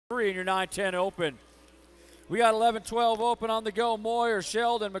3 in your 9-10 open. We got 11-12 open on the go. Moyer,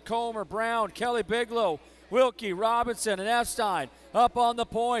 Sheldon, McComber, Brown, Kelly Bigelow, Wilkie, Robinson, and Epstein up on the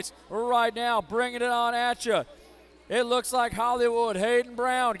points right now, bringing it on at you. It looks like Hollywood. Hayden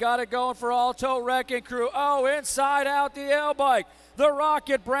Brown got it going for Alto Wrecking Crew. Oh, inside out the L-bike. The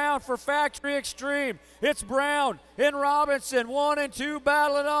Rocket Brown for Factory Extreme. It's Brown and Robinson, 1 and 2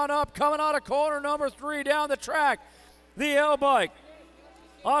 battling on up, coming out of corner number 3 down the track. The L-bike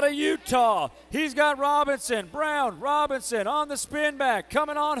out of Utah. He's got Robinson, Brown, Robinson on the spin back,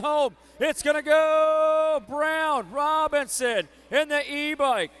 coming on home. It's going to go Brown, Robinson in the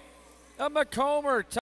E-bike. A McComber